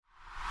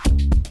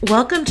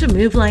Welcome to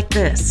Move Like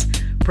This,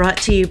 brought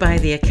to you by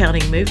the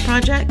Accounting Move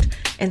Project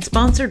and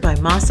sponsored by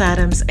Moss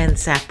Adams and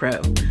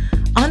Sapro.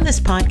 On this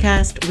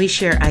podcast, we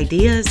share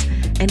ideas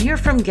and hear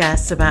from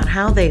guests about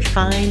how they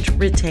find,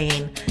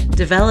 retain,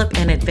 develop,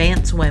 and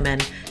advance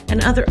women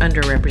and other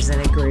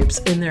underrepresented groups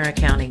in their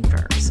accounting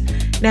firms.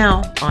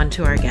 Now, on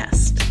to our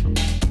guest.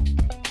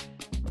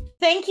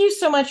 Thank you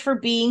so much for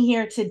being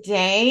here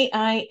today.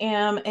 I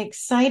am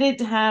excited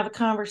to have a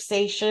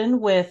conversation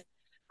with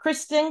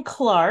Kristen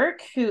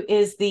Clark, who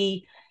is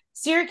the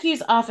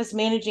Syracuse office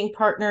managing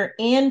partner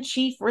and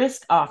chief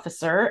risk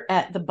officer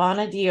at the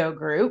Bonadio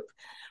Group,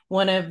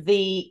 one of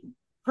the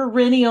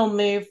perennial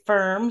move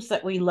firms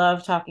that we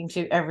love talking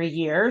to every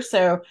year.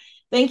 So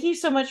thank you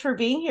so much for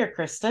being here,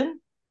 Kristen.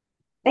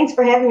 Thanks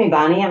for having me,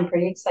 Bonnie. I'm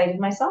pretty excited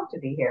myself to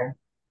be here.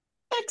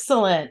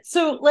 Excellent.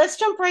 So let's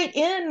jump right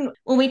in.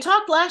 When we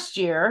talked last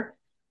year,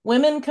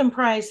 women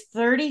comprised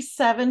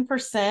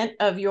 37%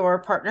 of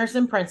your partners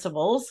and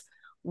principals,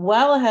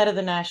 well ahead of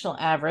the national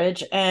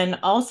average and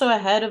also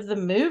ahead of the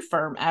move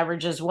firm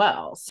average as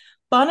well.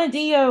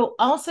 Bonadio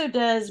also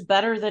does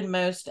better than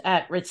most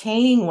at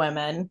retaining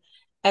women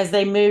as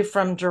they move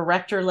from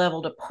director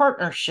level to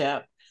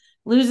partnership,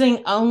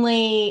 losing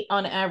only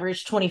on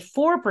average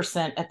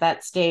 24% at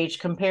that stage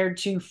compared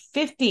to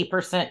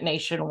 50%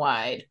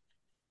 nationwide,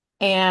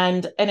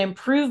 and an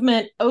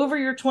improvement over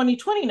your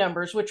 2020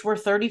 numbers, which were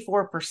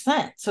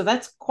 34%. So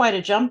that's quite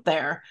a jump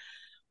there.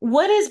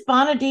 What is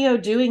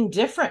Bonadio doing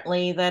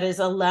differently that is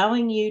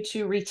allowing you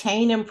to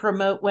retain and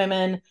promote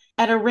women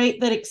at a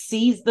rate that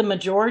exceeds the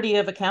majority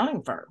of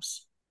accounting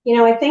firms?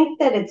 I think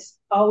that it's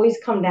always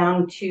come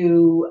down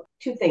to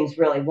two things,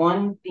 really.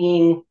 One,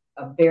 being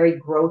a very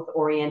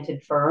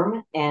growth-oriented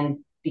firm. And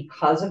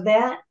because of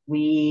that,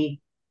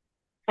 we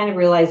kind of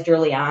realized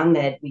early on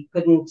that we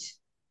couldn't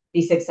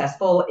be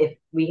successful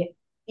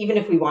even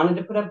if we wanted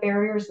to put up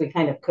barriers, we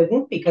kind of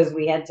couldn't because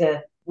we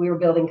were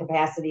building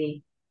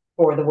capacity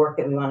for the work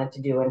that we wanted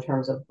to do in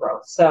terms of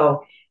growth.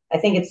 So I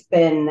think it's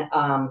been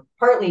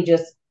partly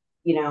just,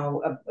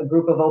 a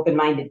group of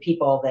open-minded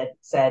people that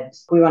said, if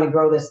we want to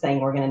grow this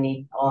thing, we're going to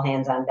need all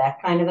hands on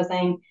deck kind of a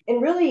thing.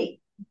 And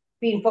really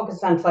being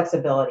focused on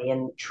flexibility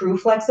and true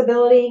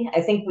flexibility.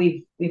 I think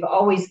we've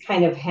always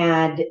kind of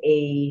had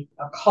a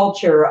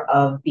culture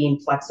of being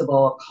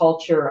flexible, a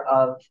culture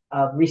of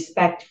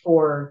respect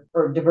for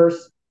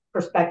diverse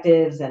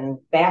perspectives and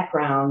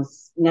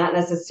backgrounds, not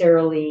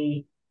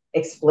necessarily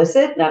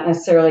explicit, not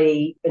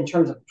necessarily in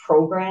terms of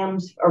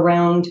programs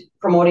around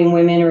promoting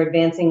women or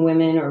advancing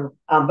women,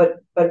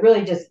 but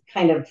really just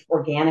kind of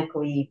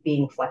organically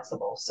being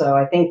flexible. So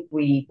I think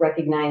we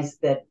recognize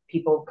that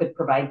people could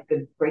provide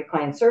great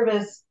client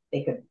service.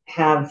 They could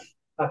have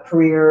a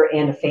career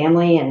and a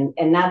family, and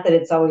not that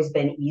it's always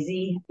been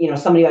easy.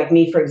 Somebody like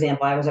me, for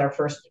example, I was our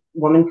first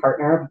woman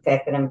partner, a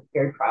fact that I'm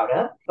very proud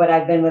of, but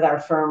I've been with our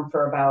firm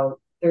for about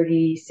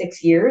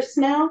 36 years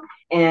now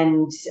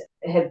and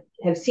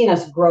have seen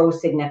us grow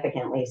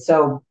significantly.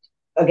 So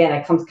again,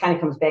 it comes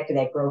back to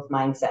that growth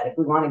mindset. If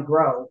we want to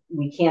grow,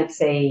 we can't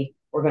say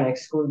we're going to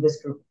exclude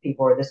this group of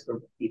people or this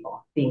group of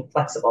people, being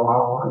flexible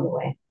all along the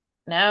way.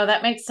 No,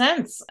 that makes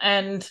sense.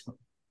 And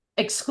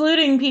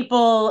excluding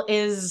people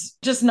is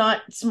just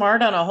not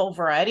smart on a whole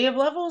variety of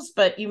levels,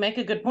 but you make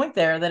a good point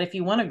there that if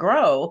you want to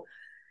grow,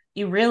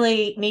 you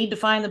really need to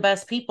find the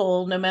best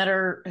people, no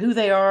matter who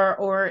they are,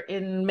 or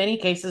in many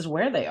cases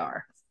where they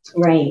are.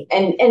 Right.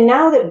 And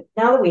now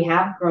that we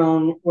have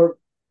grown,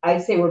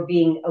 I'd say we're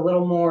being a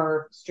little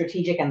more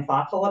strategic and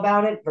thoughtful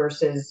about it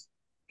versus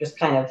just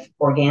kind of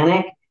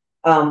organic.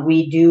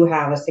 We do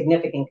have a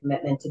significant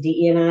commitment to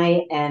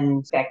DE&I, and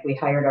in fact, we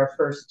hired our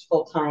first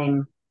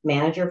full-time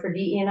manager for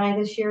DE&I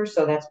this year,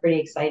 so that's pretty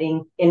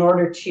exciting, in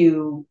order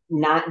to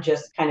not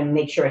just kind of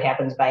make sure it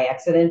happens by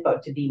accident,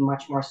 but to be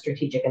much more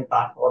strategic and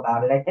thoughtful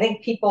about it. I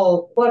think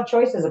people have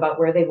choices about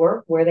where they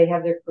work, where they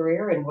have their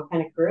career, and what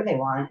kind of career they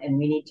want, and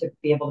we need to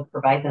be able to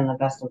provide them the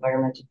best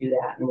environment to do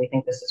that, and we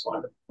think this is one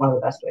of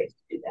the best ways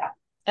to do that.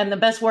 And the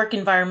best work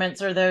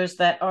environments are those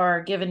that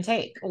are give and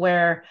take,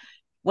 where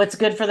what's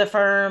good for the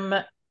firm,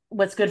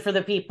 what's good for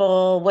the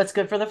people, what's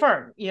good for the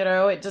firm.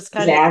 It just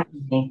kind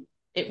of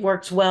it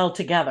works well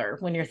together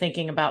when you're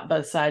thinking about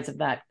both sides of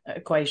that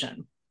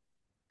equation.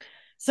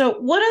 So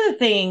one of the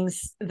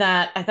things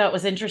that I thought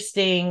was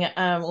interesting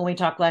when we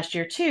talked last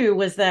year too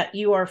was that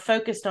you are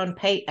focused on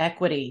pay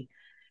equity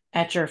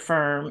at your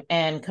firm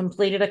and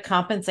completed a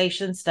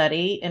compensation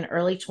study in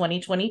early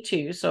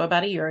 2022, so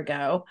about a year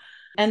ago,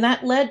 and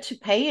that led to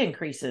pay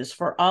increases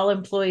for all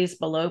employees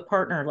below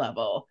partner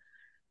level.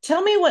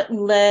 Tell me what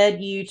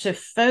led you to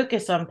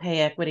focus on pay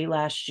equity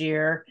last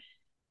year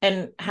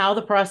and how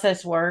the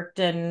process worked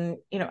and,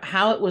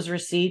 how it was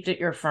received at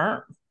your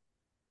firm.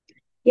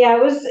 Yeah,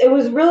 it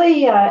was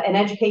really an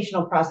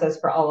educational process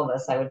for all of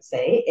us, I would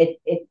say.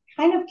 It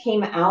kind of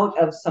came out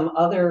of some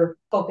other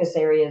focus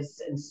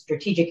areas and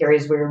strategic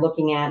areas we were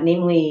looking at,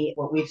 namely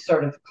what we've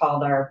sort of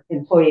called our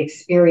employee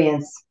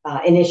experience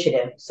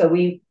initiative. So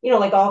we,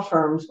 like all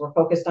firms, we're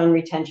focused on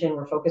retention,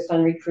 we're focused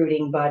on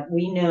recruiting, but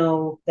we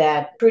know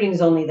that recruiting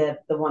is only the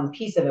one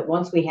piece of it.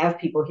 Once we have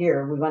people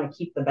here, we want to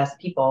keep the best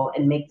people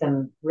and make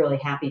them really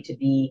happy to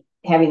be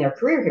having their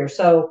career here.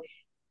 So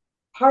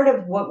part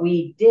of what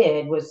we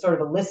did was sort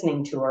of a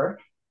listening tour.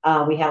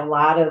 We had a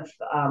lot of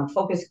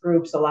focus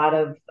groups, a lot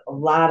of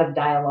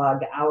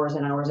dialogue, hours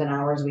and hours and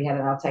hours. We had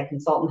an outside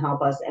consultant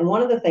help us, and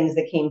one of the things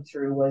that came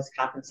through was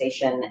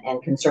compensation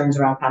and concerns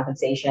around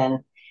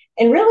compensation,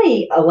 and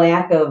really a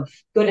lack of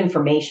good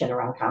information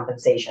around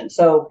compensation.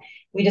 So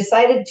we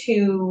decided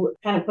to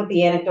kind of put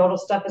the anecdotal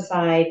stuff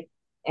aside,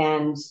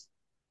 and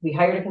we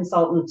hired a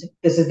consultant.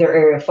 This is their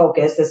area of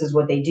focus. This is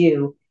what they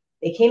do.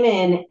 They came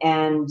in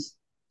and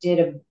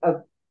did a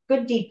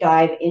good deep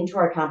dive into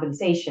our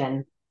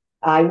compensation.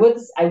 I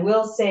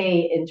will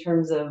say, in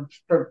terms of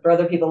for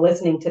other people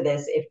listening to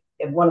this, if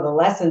one of the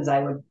lessons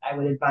I would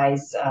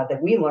advise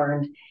that we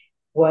learned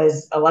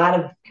was a lot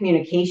of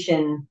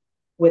communication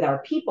with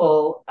our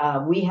people.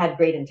 We had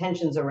great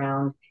intentions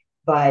around,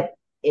 but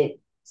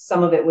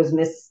some of it was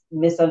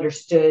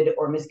misunderstood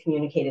or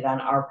miscommunicated on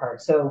our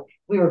part. So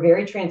we were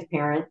very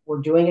transparent.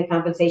 We're doing a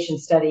compensation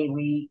study.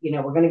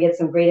 We're going to get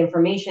some great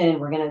information.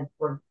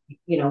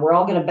 We're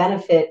all going to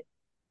benefit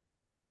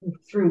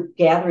through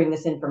gathering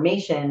this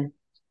information.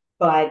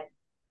 But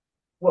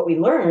what we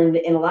learned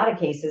in a lot of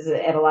cases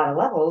at a lot of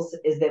levels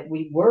is that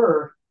we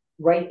were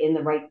right in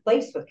the right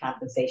place with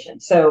compensation.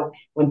 So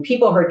when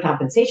people heard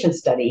compensation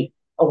study,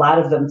 a lot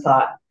of them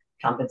thought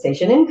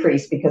compensation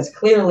increase, because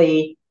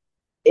clearly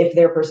if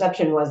their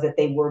perception was that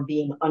they were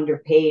being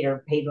underpaid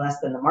or paid less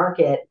than the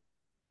market,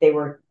 they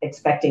were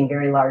expecting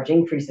very large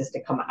increases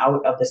to come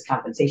out of this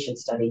compensation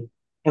study.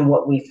 And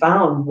what we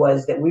found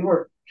was that we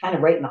were kind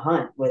of right in the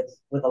hunt with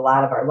a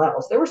lot of our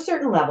levels. There were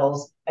certain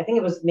levels, I think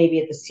it was maybe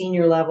at the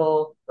senior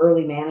level,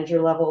 early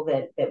manager level,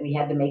 that we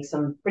had to make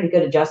some pretty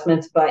good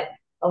adjustments, but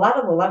a lot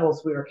of the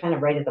levels we were kind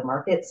of right at the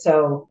market.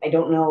 So I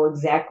don't know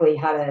exactly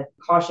how to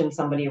caution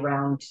somebody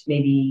around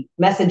maybe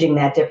messaging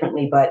that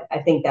differently, but I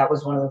think that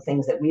was one of the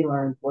things that we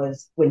learned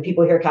was when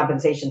people hear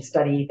compensation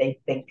study, they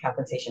think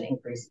compensation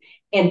increase.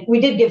 And we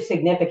did give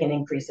significant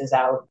increases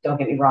out. Don't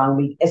get me wrong.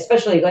 We,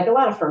 especially like a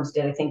lot of firms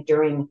did, I think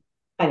during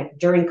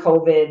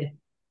COVID,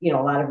 a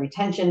lot of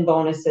retention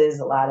bonuses,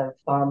 a lot of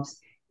bumps.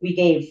 We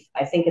gave,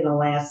 I think in the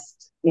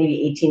last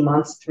maybe 18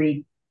 months,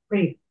 probably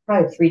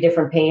three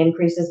different pay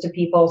increases to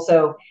people.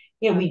 So,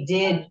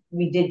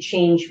 we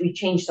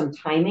changed some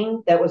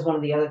timing. That was one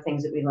of the other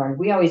things that we learned.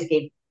 We always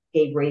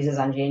gave raises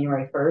on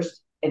January 1st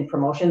and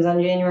promotions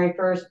on January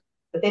 1st,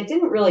 but that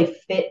didn't really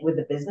fit with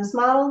the business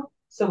model.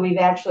 So we've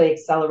actually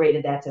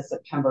accelerated that to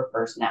September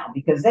 1st now,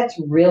 because that's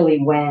really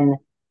when,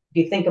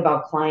 if you think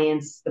about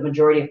clients, the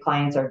majority of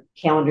clients are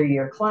calendar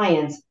year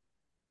clients.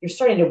 You're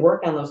starting to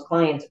work on those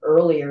clients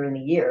earlier in the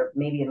year,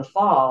 maybe in the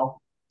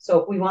fall.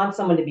 So if we want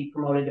someone to be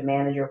promoted to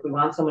manager, if we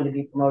want someone to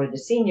be promoted to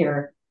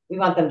senior, we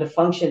want them to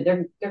function.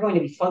 They're going to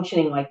be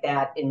functioning like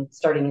that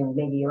starting in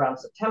maybe around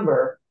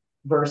September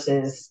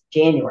versus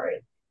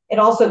January. It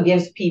also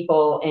gives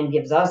people and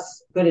gives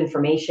us good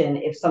information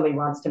if somebody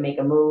wants to make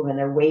a move and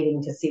they're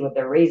waiting to see what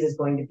their raise is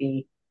going to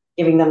be.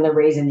 Giving them the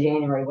raise in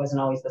January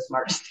wasn't always the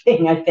smartest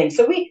thing, I think.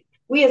 So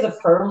we as a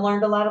firm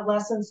learned a lot of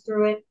lessons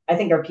through it. I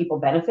think our people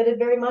benefited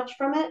very much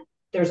from it.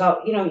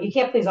 You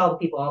can't please all the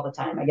people all the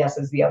time, I guess,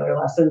 is the other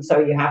lesson. So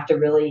you have to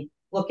really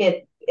look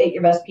at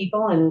your best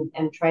people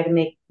and try to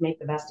make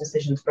the best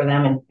decisions for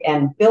them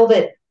and build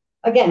it.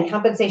 Again,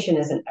 compensation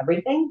isn't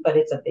everything, but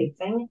it's a big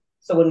thing.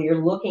 So when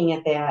you're looking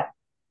at that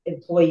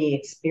employee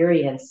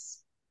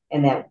experience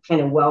and that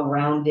kind of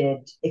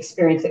well-rounded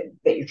experience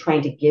that you're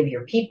trying to give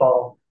your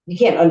people, you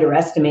can't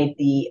underestimate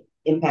the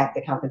impact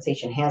the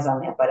compensation has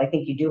on that. But I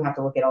think you do have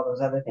to look at all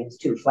those other things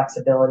too.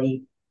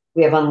 Flexibility.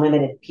 We have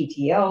unlimited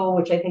PTO,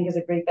 which I think is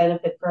a great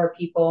benefit for our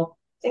people.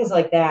 Things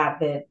like that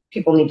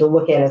people need to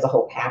look at as a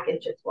whole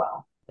package as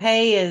well.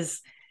 Pay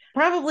is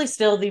probably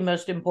still the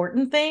most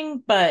important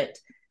thing, but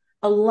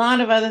a lot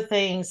of other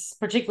things,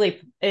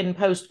 particularly in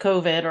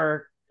post-COVID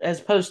or as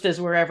post as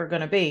we're ever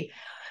going to be,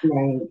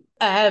 right,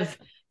 have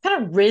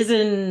kind of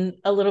risen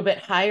a little bit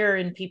higher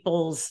in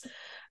people's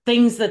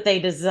things that they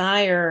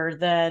desire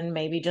than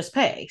maybe just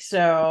pay.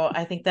 So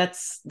I think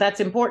that's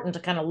important to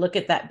kind of look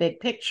at that big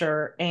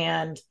picture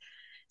and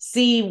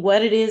see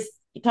what it is.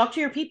 Talk to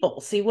your people,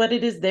 see what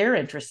it is they're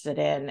interested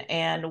in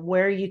and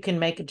where you can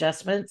make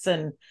adjustments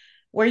and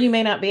where you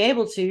may not be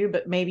able to,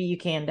 but maybe you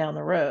can down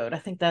the road. I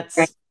think that's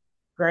right.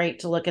 Great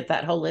to look at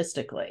that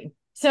holistically.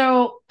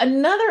 So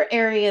another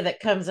area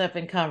that comes up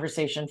in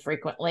conversation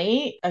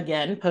frequently,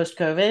 again,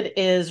 post-COVID,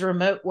 is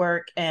remote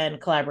work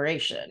and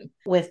collaboration.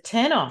 With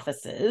 10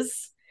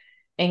 offices,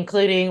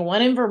 including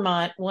one in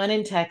Vermont, one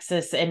in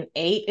Texas, and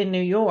 8 in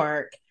New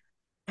York,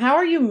 how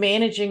are you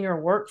managing your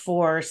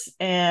workforce?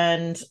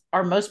 And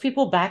are most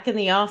people back in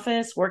the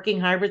office working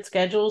hybrid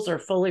schedules or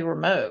fully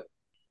remote?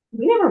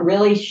 we never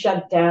really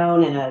shut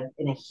down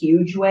in a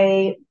huge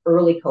way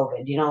early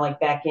COVID. Like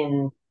back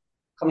in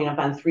coming up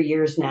on 3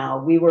 years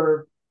now, we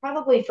were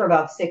probably for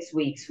about 6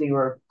 weeks we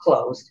were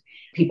closed.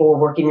 People were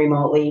working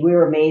remotely. We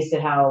were amazed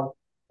at how,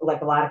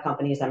 like a lot of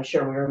companies, I'm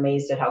sure we were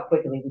amazed at how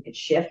quickly we could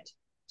shift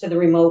to the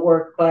remote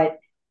work. But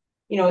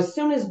as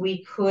soon as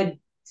we could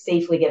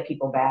safely get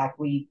people back,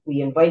 we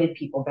invited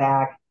people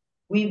back.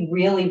 We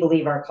really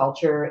believe our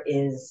culture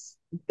is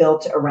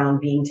built around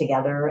being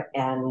together,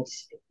 and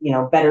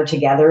better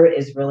together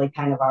is really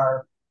kind of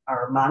our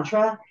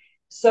mantra.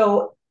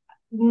 So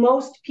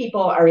most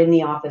people are in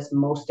the office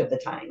most of the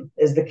time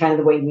is the kind of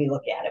the way we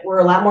look at it. We're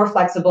a lot more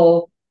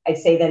flexible, I'd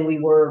say, than we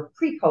were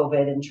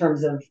pre-COVID in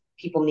terms of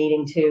people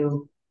needing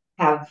to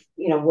have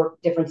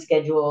work different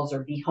schedules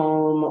or be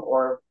home,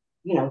 or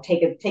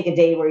take a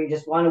day where you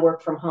just want to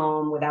work from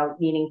home without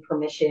needing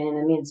permission.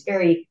 I mean,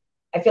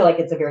 I feel like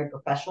it's a very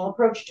professional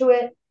approach to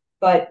it,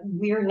 but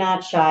we're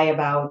not shy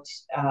about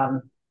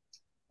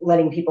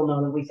letting people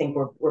know that we think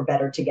we're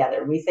better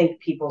together. We think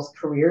people's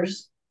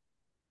careers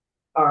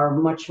are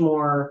much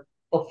more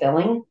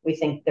fulfilling. We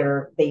think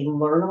they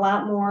learn a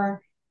lot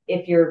more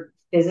if you're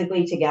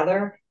physically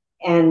together.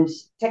 And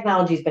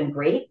technology's been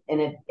great, and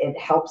it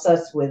helps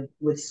us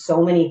with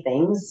so many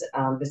things.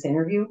 This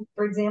interview,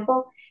 for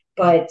example.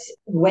 But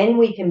when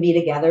we can be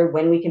together,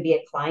 when we can be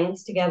at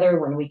clients together,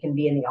 when we can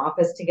be in the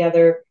office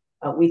together,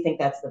 we think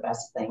that's the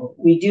best thing.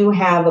 We do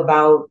have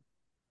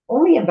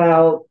only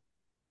about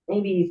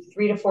maybe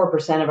 3 to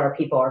 4% of our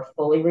people are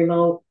fully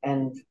remote,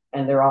 and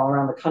they're all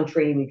around the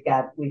country. We've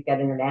got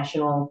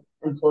international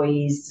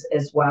employees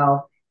as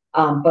well,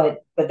 but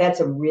that's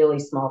a really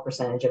small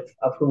percentage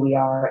of who we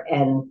are,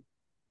 and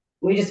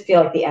we just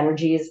feel like the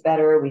energy is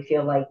better. We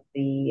feel like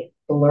the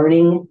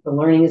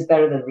learning is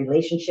better. The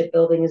relationship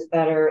building is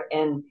better,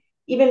 and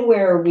even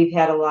where we've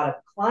had a lot of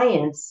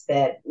clients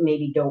that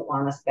maybe don't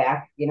want us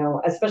back,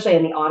 especially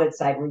on the audit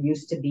side,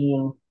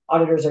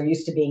 auditors are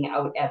used to being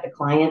out at the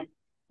client.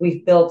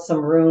 We've built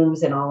some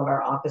rooms in all of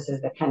our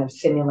offices that kind of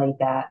simulate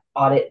that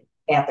audit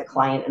at the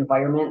client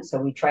environment. So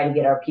we try to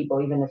get our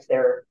people, even if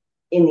they're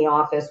in the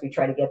office, we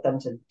try to get them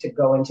to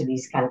go into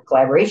these kind of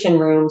collaboration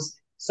rooms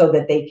so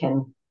that they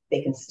can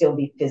still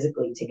be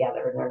physically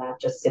together, and they're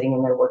not just sitting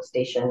in their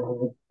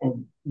workstation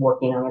and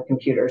working on a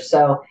computer.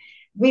 So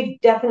we've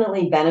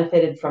definitely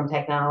benefited from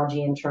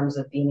technology in terms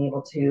of being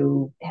able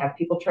to have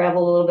people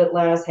travel a little bit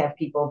less, have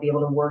people be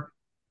able to work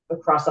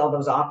across all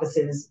those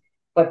offices.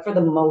 But for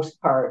the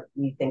most part,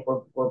 we think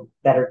we're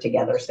better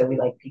together. So we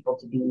like people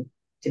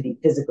to be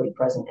physically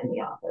present in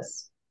the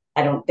office.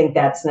 I don't think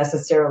that's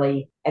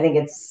necessarily, I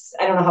don't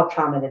know how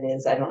common it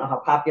is. I don't know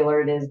how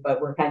popular it is,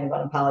 but we're kind of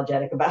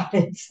unapologetic about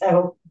it.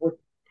 So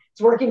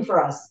it's working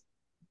for us.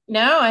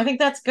 No, I think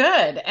that's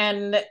good.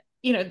 And,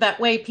 that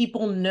way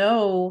people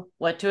know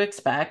what to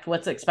expect,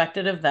 what's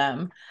expected of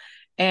them.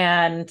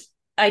 And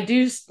I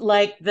do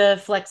like the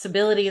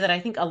flexibility that I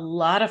think a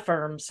lot of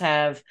firms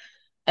have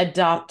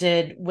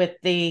adopted with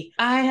I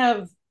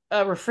have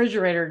a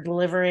refrigerator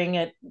delivering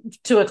at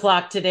 2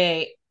 o'clock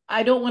today.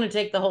 I don't want to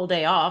take the whole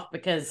day off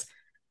because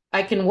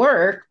I can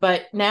work,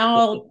 but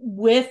now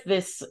with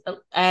this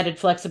added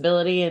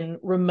flexibility and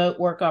remote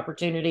work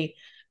opportunity,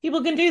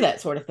 people can do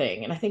that sort of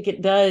thing. And I think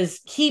it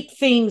does keep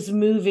things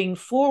moving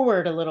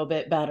forward a little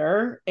bit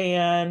better.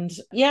 And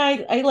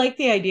yeah, I like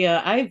the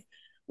idea. I've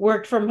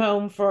worked from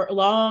home for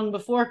long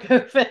before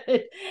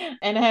COVID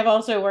and have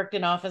also worked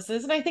in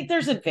offices. And I think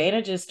there's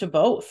advantages to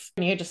both.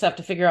 And you just have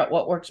to figure out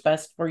what works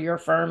best for your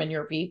firm and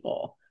your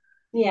people.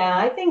 Yeah,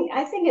 I think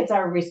it's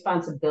our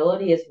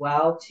responsibility as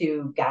well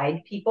to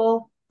guide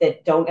people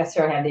that don't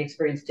necessarily have the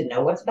experience to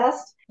know what's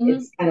best. Mm-hmm.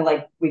 It's kind of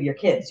like with your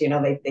kids,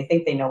 they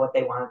think they know what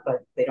they want, but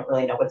they don't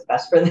really know what's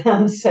best for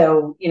them.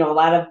 So, a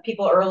lot of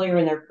people earlier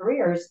in their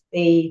careers,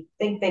 they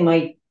think it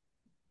might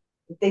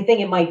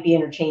be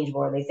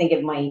interchangeable, or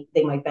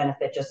they might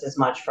benefit just as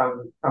much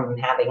from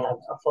having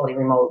a fully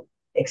remote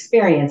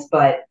experience.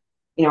 But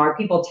our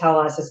people tell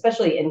us,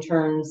 especially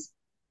interns,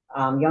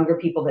 younger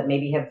people that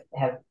maybe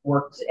have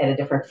worked at a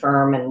different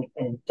firm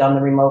and done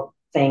the remote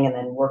thing and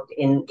then worked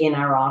in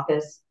our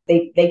office,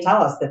 they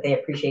tell us that they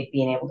appreciate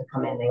being able to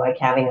come in. They like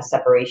having a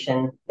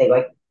separation. They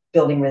like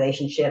building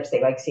relationships.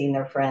 They like seeing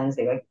their friends.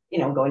 They like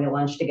going to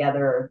lunch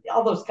together, or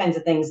all those kinds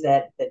of things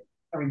that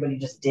everybody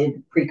just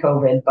did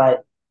pre-COVID,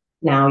 but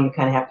now you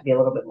kind of have to be a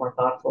little bit more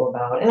thoughtful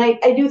about. And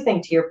I do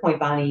think, to your point,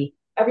 Bonnie,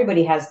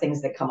 everybody has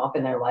things that come up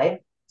in their life.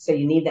 So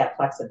you need that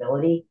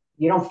flexibility.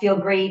 You don't feel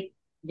great.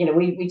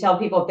 We tell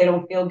people if they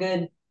don't feel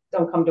good,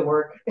 don't come to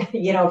work.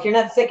 If you're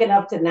not sick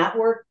enough to not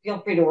work,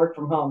 feel free to work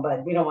from home,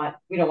 but we don't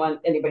want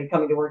anybody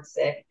coming to work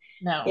sick.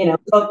 No.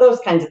 So those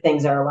kinds of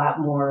things are a lot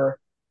more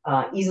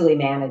easily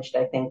managed,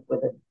 I think,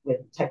 with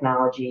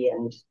technology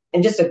and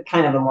just a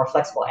kind of a more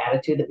flexible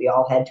attitude that we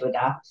all had to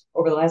adopt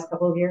over the last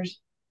couple of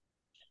years.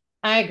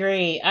 I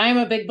agree. I'm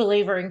a big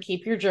believer in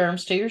keep your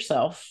germs to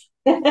yourself.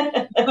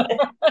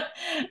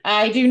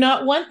 I do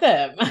not want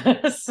them.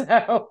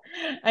 So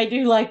I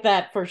do like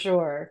that for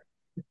sure.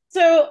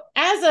 So,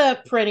 as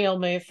a perennial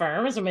move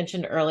firm, as I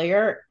mentioned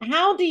earlier,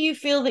 how do you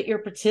feel that your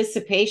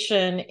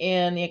participation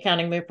in the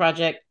Accounting Move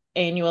Project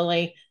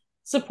annually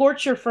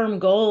supports your firm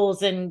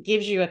goals and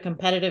gives you a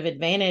competitive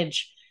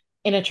advantage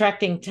in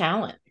attracting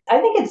talent? I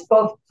think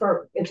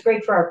it's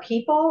great for our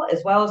people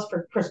as well as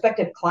for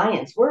prospective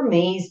clients. We're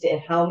amazed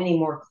at how many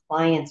more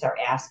clients are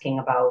asking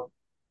about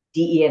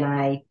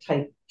DE&I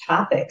type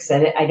topics.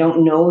 And I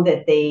don't know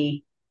that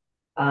they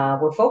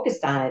were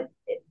focused on it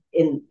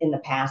in the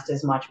past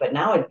as much, but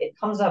now it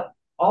comes up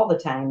all the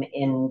time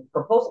in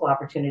proposal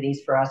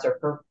opportunities for us or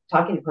for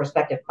talking to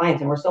prospective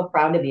clients. And we're so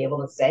proud to be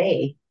able to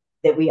say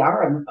that we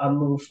are a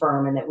move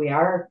firm and that we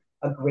are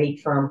a great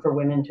firm for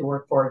women to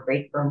work for, a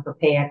great firm for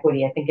pay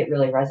equity. I think it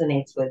really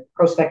resonates with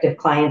prospective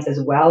clients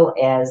as well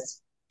as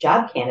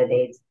job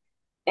candidates.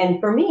 And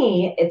for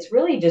me, it's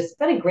really just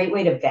been a great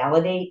way to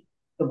validate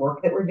the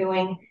work that we're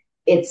doing.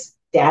 It's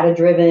data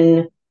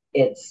driven,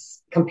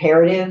 it's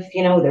comparative.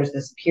 There's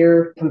this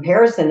peer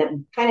comparison that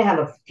kind of have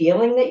a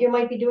feeling that you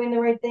might be doing the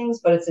right things,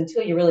 but it's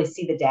until you really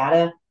see the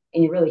data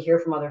and you really hear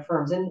from other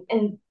firms. And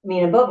I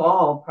mean, above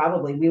all,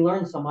 probably we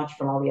learn so much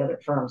from all the other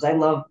firms. I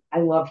love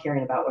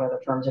hearing about what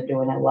other firms are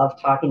doing. I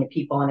love talking to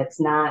people, and it's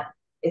not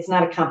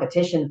a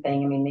competition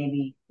thing. I mean,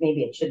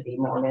 maybe it should be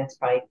more. I mean, it's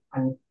probably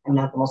I'm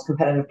not the most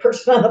competitive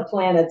person on the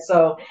planet,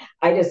 so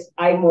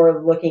I'm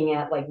more looking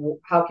at like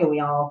how can we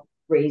all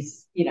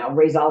raise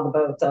all the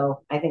boats.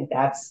 So I think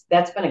that's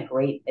been a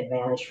great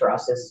advantage for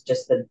us is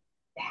just the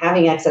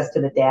having access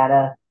to the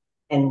data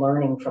and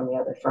learning from the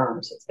other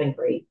firms. It's been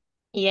great.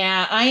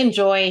 Yeah, I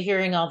enjoy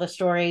hearing all the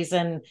stories.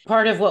 And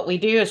part of what we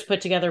do is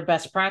put together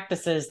best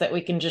practices that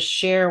we can just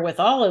share with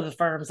all of the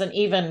firms and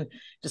even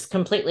just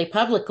completely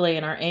publicly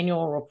in our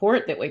annual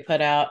report that we put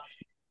out.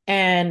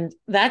 And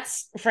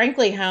that's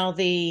frankly how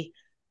the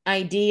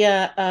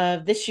idea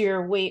of this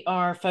year we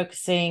are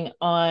focusing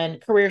on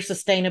career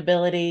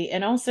sustainability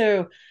and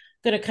also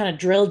going to kind of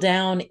drill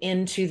down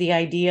into the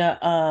idea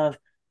of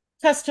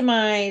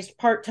customized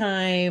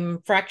part-time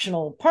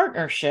fractional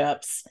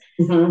partnerships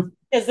Mm-hmm.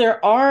 because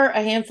there are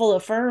a handful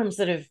of firms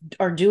that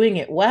are doing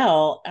it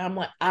well. I'm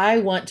like, I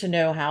want to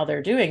know how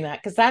they're doing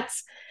that because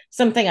that's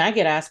something I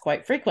get asked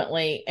quite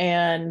frequently,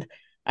 and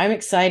I'm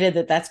excited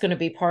that that's going to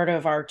be part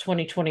of our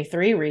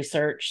 2023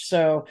 research.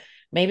 So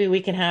maybe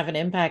we can have an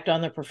impact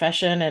on the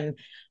profession and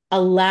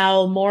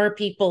allow more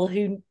people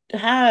who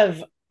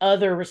have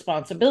other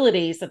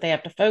responsibilities that they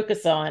have to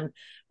focus on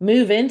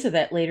move into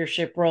that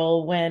leadership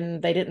role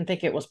when they didn't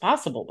think it was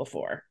possible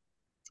before.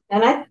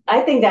 And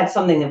I think that's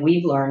something that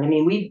we've learned. I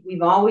mean,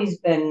 we've always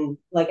been,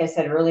 like I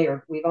said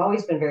earlier, we've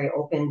always been very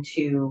open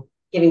to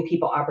giving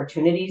people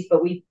opportunities,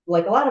 but we,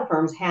 like a lot of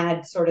firms,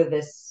 had sort of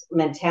this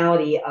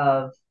mentality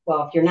of,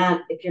 well, if you're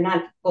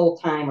not full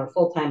time or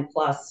full time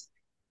plus,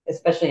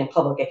 especially in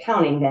public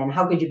accounting, then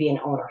how could you be an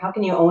owner? How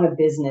can you own a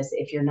business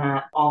if you're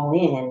not all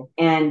in?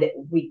 And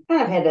we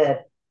kind of had to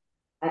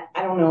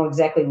I don't know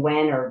exactly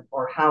when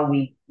or how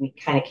we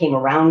kind of came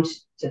around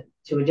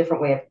to a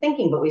different way of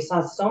thinking, but we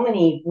saw so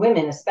many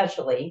women,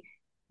 especially,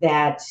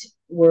 that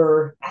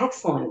were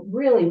excellent,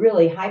 really,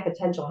 really high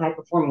potential, high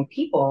performing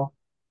people,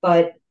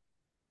 but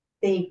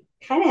they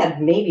kind of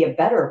had maybe a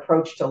better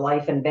approach to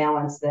life and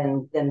balance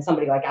than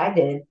somebody like I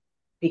did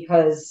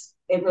because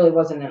it really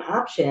wasn't an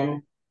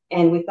option.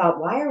 And we thought,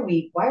 why are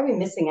we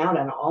missing out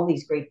on all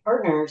these great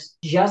partners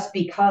just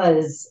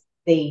because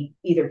they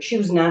either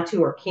choose not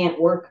to or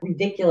can't work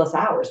ridiculous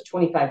hours,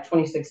 25,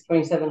 26,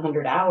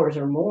 2,700 hours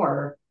or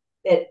more?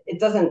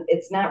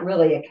 It's not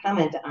really a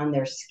comment on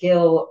their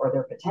skill or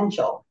their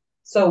potential.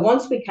 So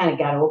once we kind of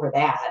got over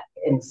that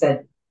and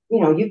said,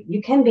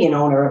 you can be an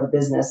owner of a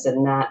business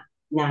and not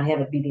have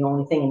it be the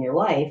only thing in your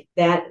life,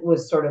 that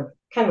was sort of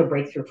kind of a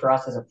breakthrough for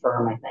us as a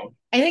firm, I think.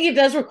 I think it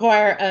does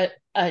require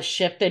a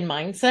shift in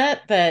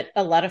mindset that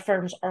a lot of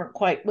firms aren't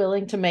quite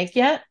willing to make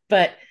yet,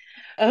 but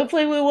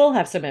hopefully we will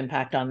have some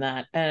impact on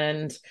that.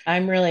 And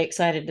I'm really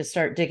excited to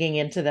start digging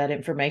into that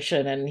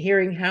information and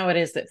hearing how it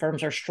is that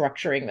firms are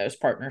structuring those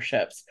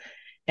partnerships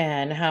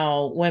and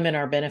how women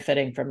are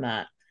benefiting from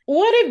that.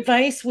 What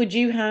advice would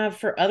you have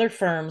for other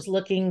firms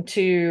looking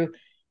to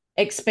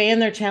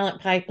expand their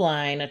talent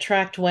pipeline,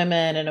 attract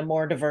women and a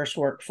more diverse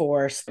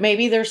workforce?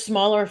 Maybe they're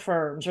smaller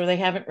firms or they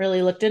haven't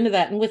really looked into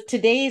that. And with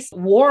today's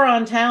war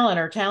on talent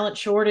or talent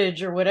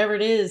shortage or whatever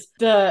it is,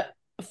 the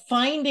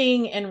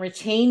finding and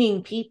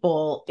retaining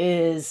people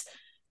is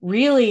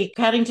really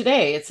cutting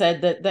today. It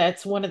said that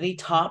that's one of the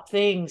top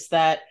things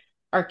that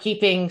are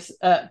keeping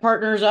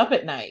partners up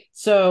at night.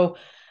 So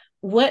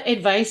what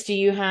advice do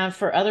you have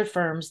for other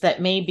firms that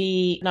may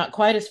be not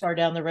quite as far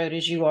down the road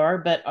as you are,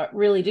 but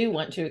really do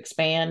want to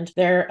expand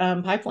their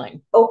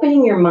pipeline?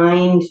 Opening your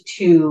mind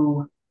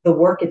to the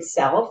work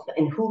itself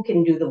and who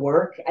can do the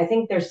work. I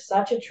think there's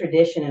such a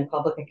tradition in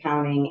public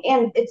accounting,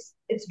 and it's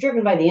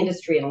driven by the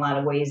industry in a lot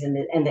of ways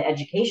and the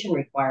education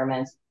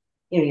requirements.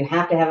 you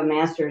have to have a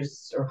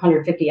master's or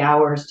 150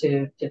 hours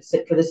to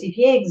sit for the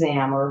CPA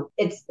exam, or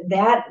it's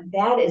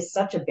that is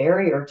such a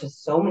barrier to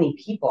so many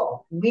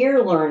people.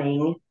 We're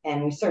learning,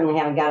 and we certainly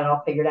haven't got it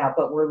all figured out,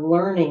 but we're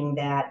learning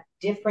that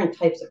different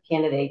types of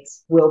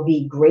candidates will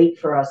be great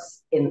for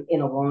us in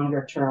a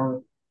longer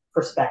term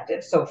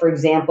perspective. So for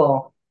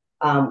example,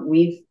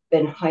 we've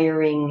been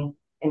hiring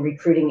and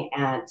recruiting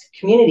at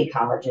community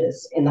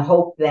colleges in the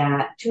hope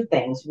that two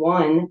things.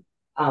 One,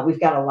 we've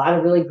got a lot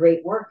of really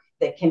great work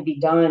that can be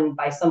done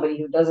by somebody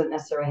who doesn't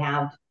necessarily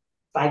have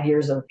 5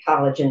 years of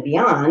college and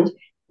beyond,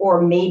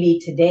 or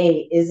maybe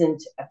today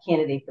isn't a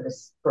candidate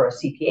for a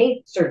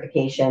CPA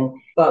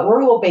certification. But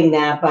we're hoping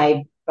that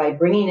by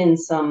bringing in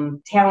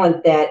some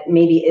talent that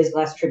maybe is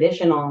less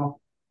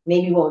traditional,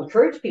 maybe we'll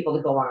encourage people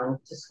to go on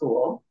to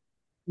school,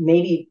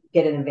 maybe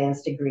get an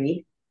advanced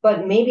degree,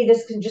 but maybe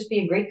this can just be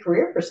a great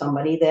career for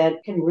somebody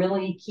that can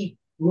really keep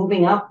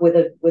moving up with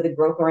a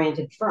growth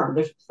oriented firm.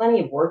 There's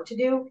plenty of work to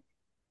do.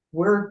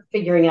 We're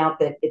figuring out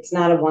that it's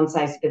not a one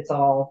size fits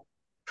all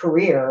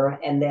career,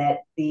 and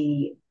that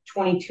the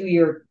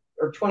 22-year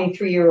or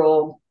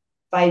 23-year-old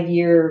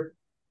 5-year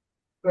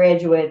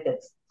graduate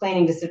that's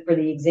planning to sit for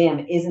the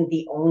exam isn't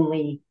the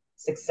only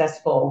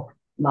successful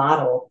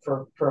model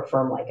for a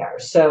firm like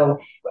ours. So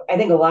I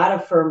think a lot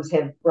of firms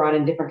have brought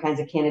in different kinds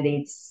of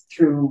candidates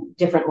through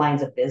different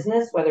lines of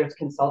business, whether it's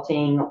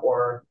consulting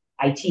or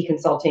IT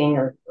consulting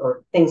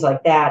or things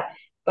like that.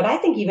 But I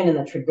think even in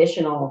the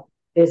traditional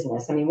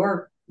business, I mean,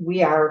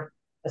 we are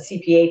a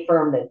CPA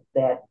firm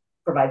that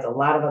provides a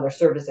lot of other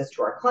services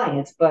to our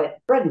clients, but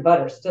bread and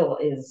butter still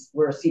is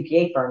we're a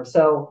CPA firm.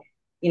 So,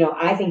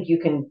 I think you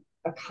can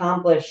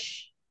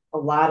accomplish a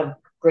lot of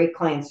great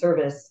client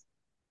service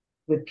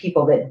with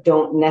people that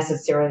don't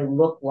necessarily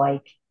look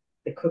like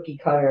the cookie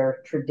cutter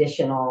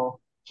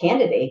traditional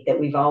candidate that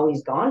we've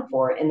always gone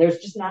for. And there's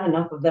just not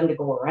enough of them to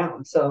go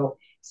around. So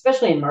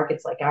especially in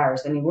markets like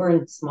ours, I mean, we're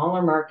in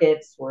smaller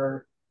markets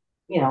where,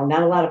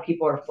 not a lot of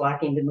people are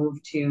flocking to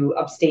move to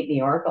upstate New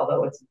York,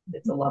 although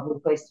it's a lovely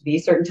place to be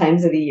certain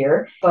times of the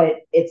year. But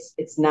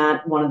it's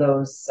not one of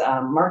those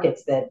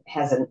markets that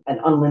has an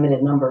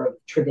unlimited number of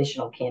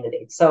traditional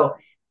candidates. So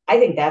I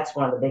think that's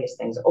one of the biggest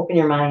things. Open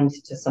your mind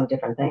to some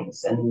different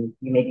things, and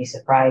you may be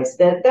surprised.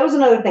 That was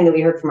another thing that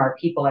we heard from our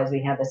people as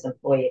we had this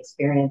employee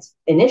experience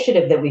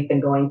initiative that we've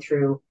been going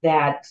through,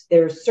 that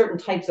there's certain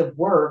types of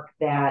work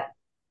that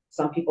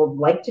some people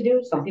like to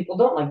do, some people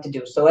don't like to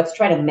do. So let's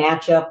try to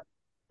match up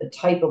the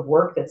type of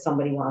work that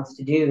somebody wants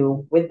to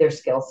do with their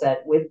skill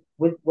set, with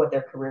what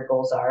their career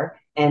goals are,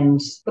 and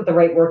put the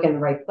right work in the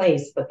right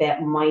place. But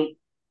that might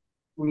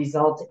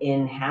result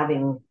in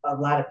having a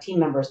lot of team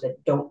members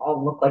that don't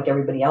all look like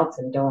everybody else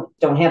and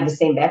don't have the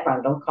same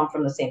background, don't come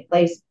from the same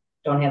place,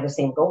 don't have the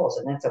same goals,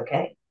 and that's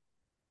okay.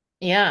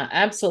 Yeah,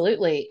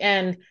 absolutely.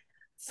 And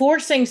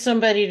forcing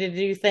somebody to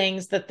do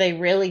things that they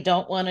really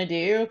don't want to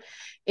do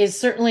is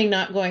certainly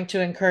not going to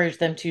encourage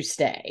them to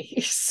stay.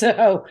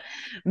 So,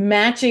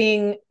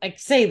 matching, like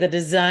say, the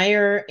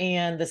desire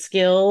and the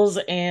skills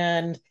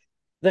and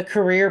the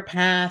career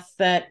path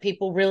that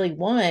people really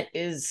want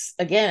is,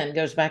 again,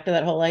 goes back to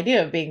that whole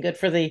idea of being good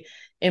for the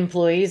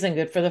employees and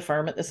good for the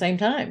firm at the same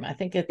time. I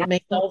think it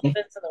makes all the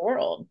sense in the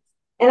world.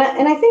 And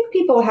I think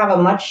people have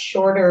a much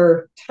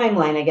shorter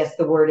timeline, I guess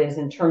the word is,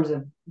 in terms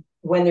of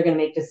when they're going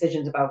to make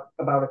decisions about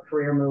a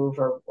career move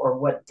or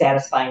what's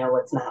satisfying or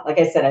what's not. Like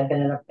I said, I've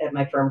been at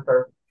my firm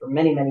for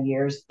many, many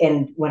years.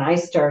 And when I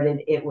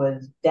started, it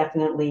was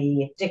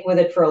definitely stick with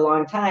it for a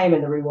long time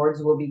and the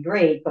rewards will be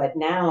great. But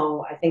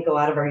now I think a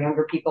lot of our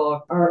younger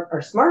people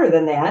are smarter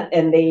than that,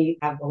 and they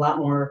have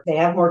they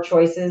have more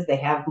choices. They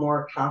have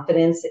more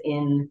confidence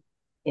in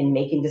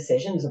making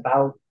decisions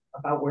about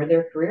where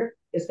their career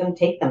is going to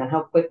take them and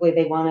how quickly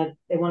they want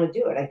to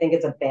do it. I think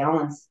it's a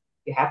balance.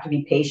 You have to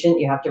be patient.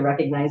 You have to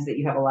recognize that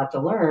you have a lot to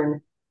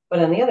learn. But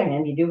on the other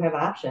hand, you do have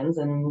options,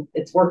 and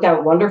it's worked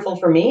out wonderful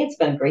for me. It's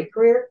been a great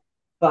career,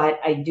 but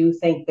I do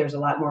think there's a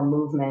lot more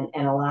movement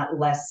and a lot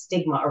less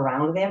stigma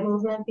around that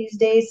movement these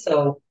days.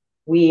 So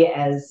we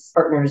as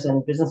partners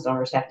and business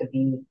owners have to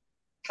be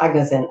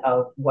cognizant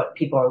of what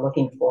people are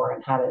looking for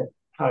and how to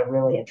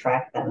really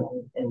attract them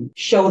and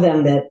show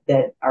them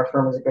that our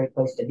firm is a great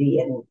place to be.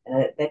 And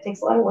that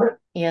takes a lot of work.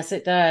 Yes,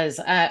 it does.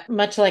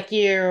 Much like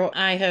you,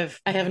 I have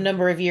a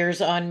number of years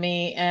on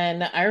me,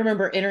 and I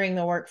remember entering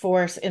the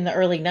workforce in the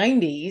early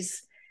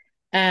 90s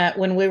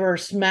when we were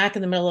smack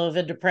in the middle of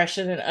a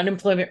depression and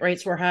unemployment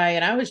rates were high,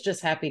 and I was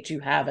just happy to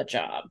have a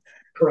job.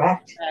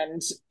 Correct.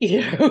 And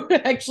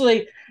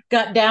actually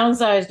got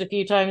downsized a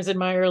few times in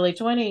my early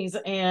 20s.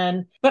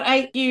 But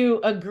I do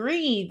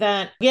agree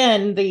that,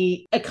 again,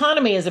 the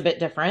economy is a bit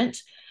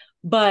different,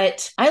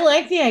 but I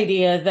like the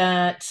idea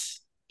that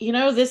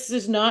this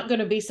is not going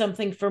to be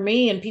something for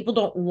me, and people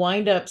don't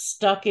wind up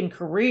stuck in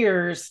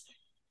careers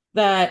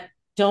that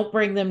don't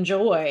bring them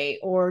joy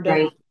or don't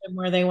Right. bring them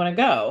where they want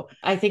to go.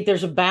 I think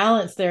there's a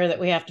balance there that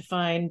we have to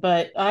find,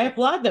 but I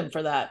applaud them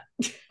for that.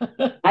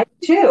 I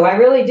too. I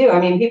really do. I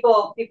mean,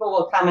 people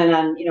will comment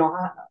on,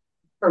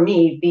 for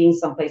me, being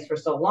someplace for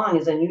so long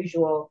is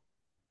unusual.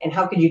 and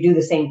how could you do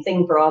the same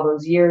thing for all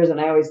those years? And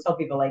I always tell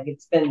people, like,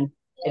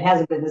 it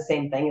hasn't been the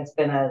same thing. It's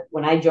been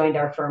when I joined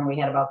our firm, we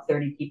had about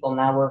 30 people.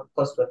 Now we're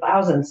close to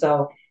 1,000.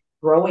 So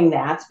growing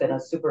that's been a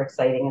super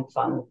exciting and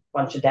fun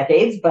bunch of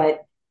decades,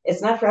 but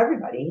it's not for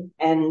everybody.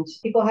 And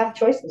people have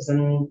choices,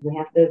 and we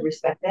have to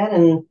respect that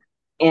and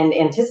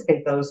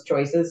anticipate those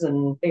choices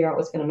and figure out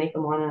what's going to make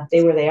them want to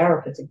stay where they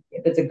are.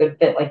 If it's a good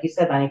fit, like you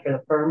said, Bonnie, for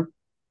the firm,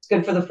 it's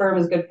good for the firm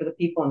is good for the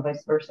people, and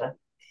vice versa.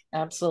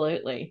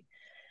 Absolutely.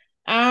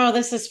 Oh,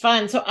 this is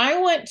fun. So I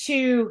want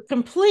to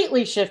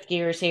completely shift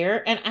gears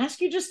here and ask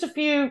you just a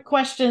few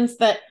questions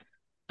that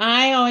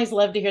I always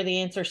love to hear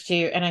the answers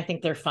to, and I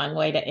think they're a fun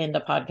way to end a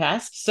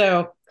podcast.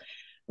 So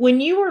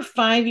when you were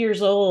 5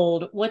 years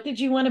old, what did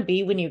you want to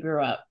be when you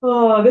grew up?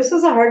 Oh, this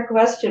was a hard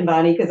question,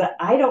 Bonnie, because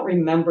I don't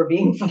remember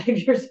being 5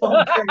 years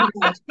old very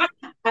much.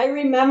 I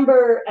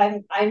remember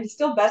I'm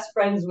still best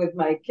friends with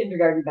my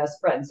kindergarten best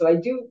friend. So I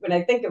do, when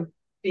I think of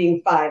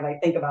being five, I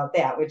think about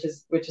that, which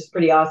is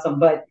pretty awesome.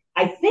 But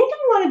I think I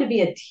wanted to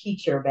be a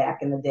teacher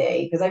back in the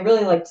day because I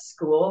really liked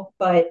school,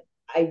 but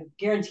I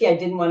guarantee I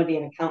didn't want to be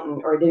an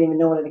accountant, or I didn't even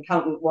know what an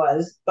accountant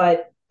was.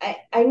 But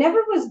I never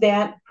was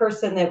that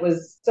person that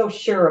was so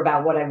sure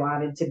about what I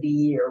wanted to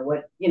be or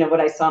what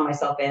I saw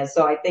myself as.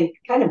 So I think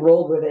kind of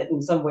rolled with it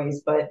in some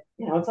ways, but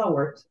it's all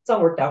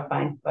worked out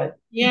fine. But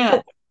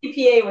Yeah,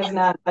 CPA was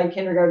not my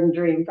kindergarten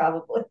dream,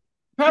 probably.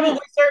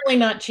 probably certainly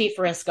not chief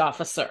risk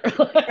officer.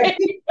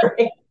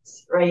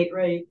 Right,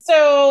 right.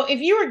 So,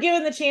 if you were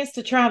given the chance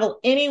to travel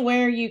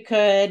anywhere you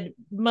could,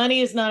 money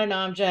is not an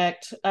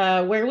object.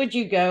 Where would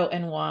you go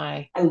and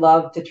why? I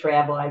love to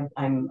travel.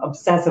 I'm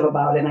obsessive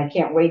about it, and I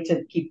can't wait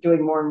to keep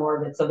doing more and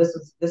more of it. So this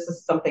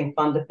is something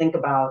fun to think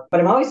about. But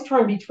I'm always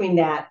torn between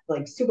that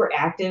like super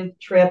active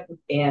trip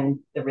and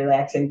the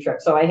relaxing trip.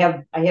 So I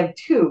have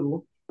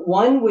two.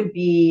 One would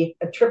be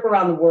a trip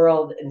around the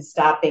world and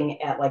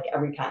stopping at like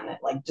every continent,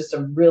 like just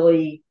a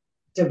really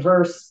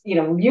diverse,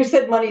 you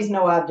said money's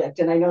no object,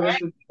 and I know this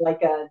would be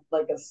like a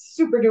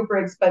super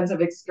duper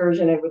expensive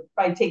excursion. It would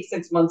probably take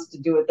 6 months to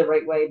do it the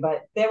right way,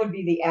 but that would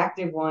be the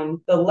active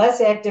one. The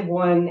less active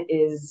one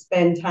is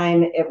spend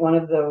time at one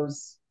of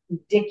those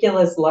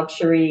ridiculous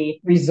luxury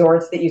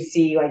resorts that you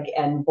see like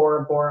in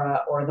Bora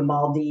Bora or the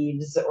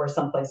Maldives or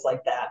someplace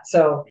like that.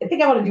 So I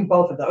think I want to do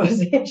both of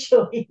those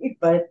actually,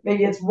 but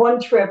maybe it's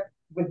one trip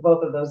with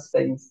both of those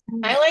things.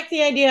 I like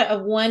the idea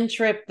of one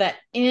trip that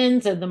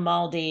ends in the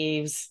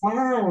Maldives.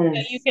 So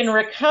Yes. you can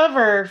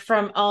recover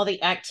from all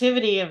the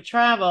activity of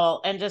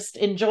travel and just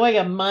enjoy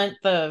a month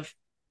of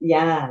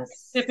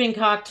Yes. sipping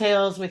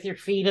cocktails with your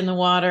feet in the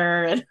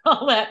water and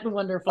all that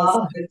wonderful Oh,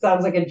 stuff. it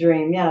sounds like a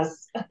dream.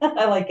 Yes.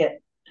 I like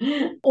it.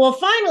 Well,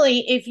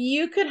 finally, if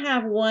you could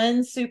have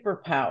one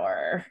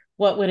superpower,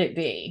 what would it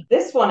be?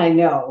 This one I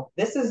know.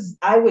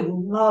 I would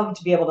love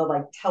to be able to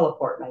like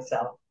teleport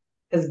myself,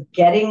 because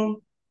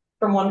getting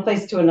from one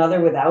place to another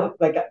without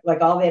like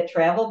all that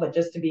travel, but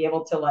just to be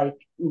able to like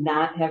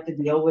not have to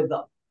deal with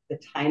the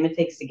time it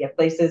takes to get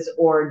places,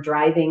 or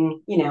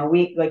driving,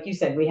 we, like you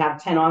said, we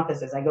have 10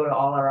 offices. I go to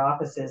all our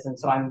offices. And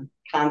so I'm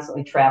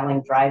constantly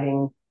traveling,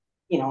 driving,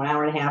 an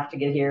hour and a half to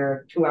get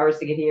here, 2 hours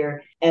to get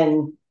here.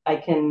 And I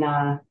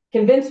can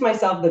convince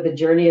myself that the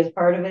journey is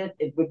part of it.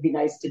 It would be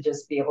nice to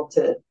just be able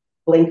to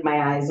blink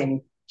my eyes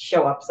and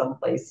show up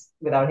someplace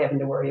without having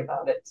to worry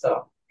about it.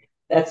 So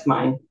that's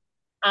mine.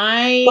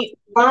 I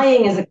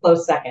Flying is a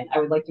close second. I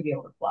would like to be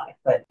able to fly,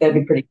 but that'd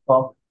be pretty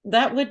cool.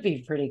 That would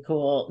be pretty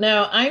cool.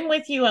 Now, I'm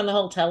with you on the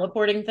whole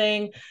teleporting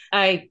thing.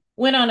 I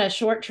went on a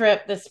short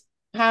trip this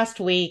past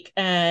week,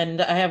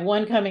 and I have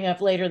one coming up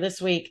later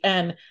this week.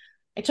 And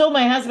I told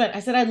my husband,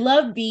 I said, I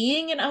love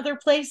being in other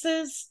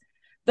places.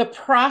 The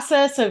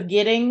process of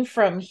getting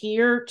from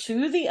here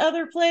to the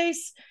other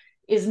place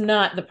is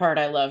not the part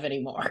I love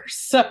anymore.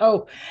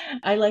 So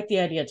I like the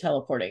idea of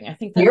teleporting. I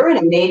think that At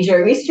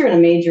least you're in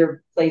a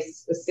major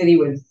place, a city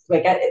with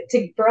like,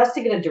 for us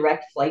to get a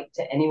direct flight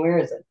to anywhere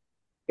is a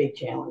big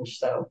challenge.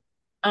 So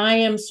I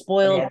am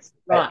spoiled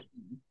rotten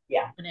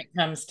yeah, when it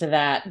comes to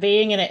that.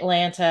 Being in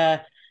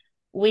Atlanta,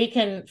 we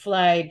can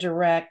fly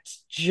direct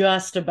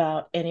just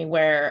about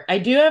anywhere. I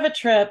do have a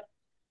trip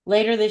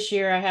later this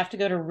year. I have to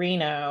go to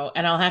Reno,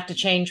 and I'll have to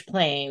change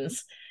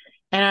planes.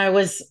 And I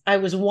was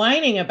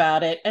whining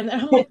about it, and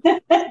then I'm like,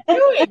 what am I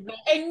doing?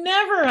 I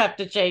never have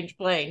to change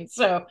planes,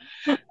 so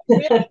I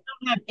really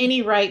don't have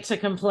any right to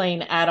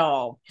complain at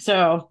all.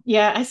 So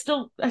yeah, I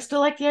still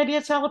like the idea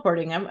of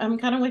teleporting. I'm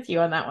kind of with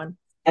you on that one.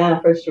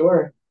 for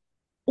sure.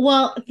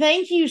 Well,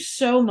 thank you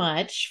so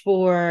much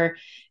for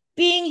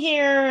being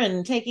here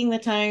and taking the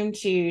time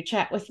to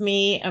chat with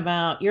me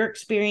about your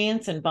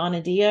experience in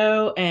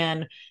Bonadio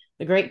and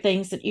the great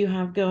things that you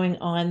have going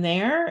on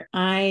there.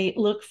 I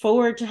look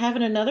forward to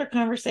having another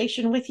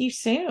conversation with you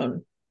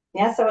soon.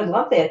 Yes, I would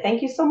love that.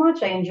 Thank you so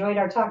much. I enjoyed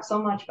our talk so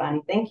much,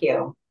 Bonnie. Thank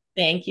you.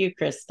 Thank you,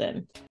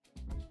 Kristen.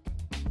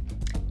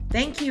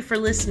 Thank you for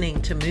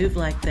listening to Move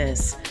Like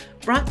This,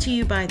 brought to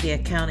you by the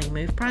Accounting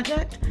Move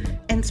Project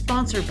and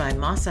sponsored by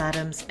Moss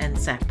Adams and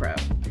Sapro.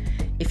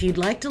 If you'd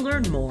like to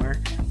learn more,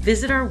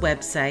 visit our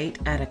website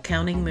at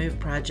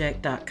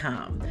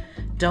accountingmoveproject.com.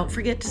 Don't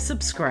forget to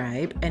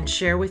subscribe and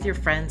share with your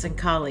friends and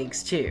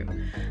colleagues too.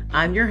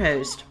 I'm your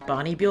host,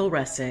 Bonnie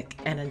Buell-Russick,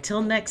 and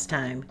until next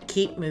time,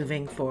 keep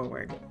moving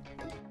forward.